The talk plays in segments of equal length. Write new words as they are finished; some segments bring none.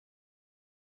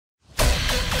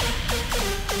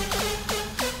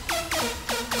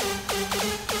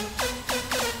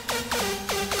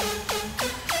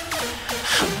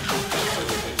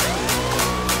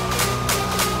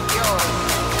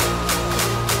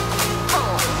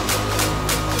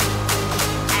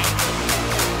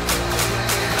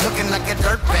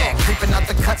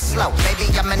slow. Maybe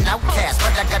I'm an outcast,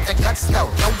 but I got the guts though.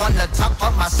 Don't wanna talk,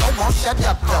 but my soul won't shut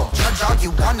up though. Judge all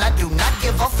you want, I do not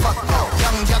give a fuck though.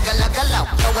 Young juggler,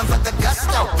 going for the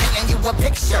gusto. Painting you a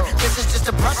picture, this is just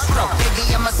a brush stroke.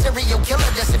 Baby, I'm a serial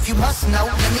killer, that's if you must know.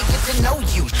 Let me get to know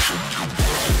you.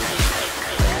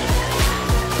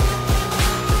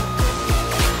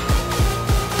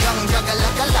 Young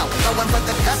juggler, going for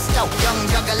the gusto. Young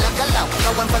juggler,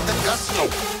 going for the gusto.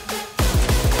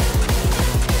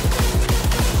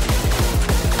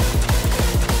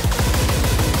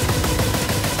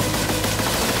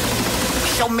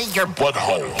 Show me your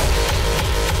butthole.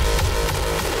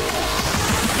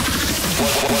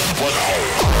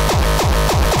 Butthole.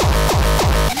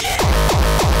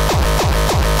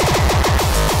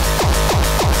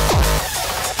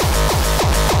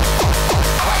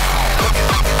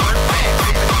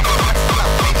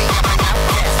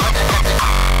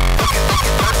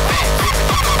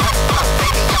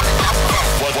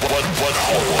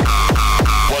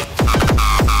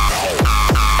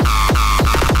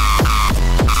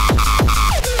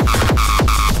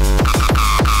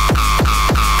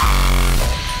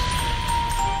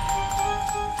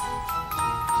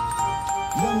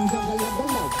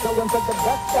 Going for the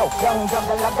gusto, young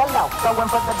juggler, going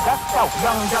for the gusto,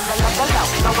 young juggler,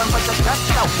 going for the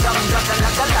gusto, young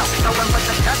juggler, going for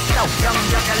the gusto, young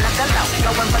juggler,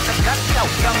 going for the gusto,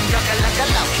 young juggler,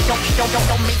 show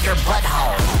me your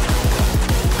butthole.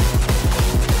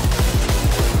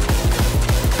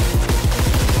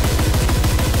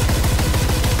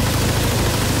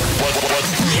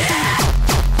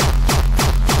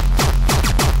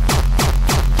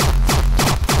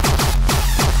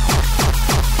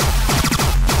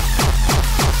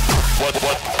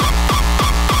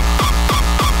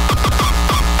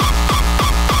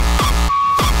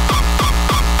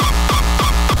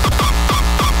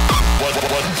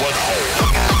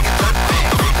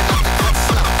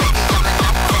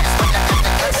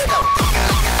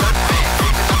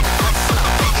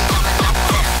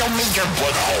 Show me your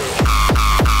butthole.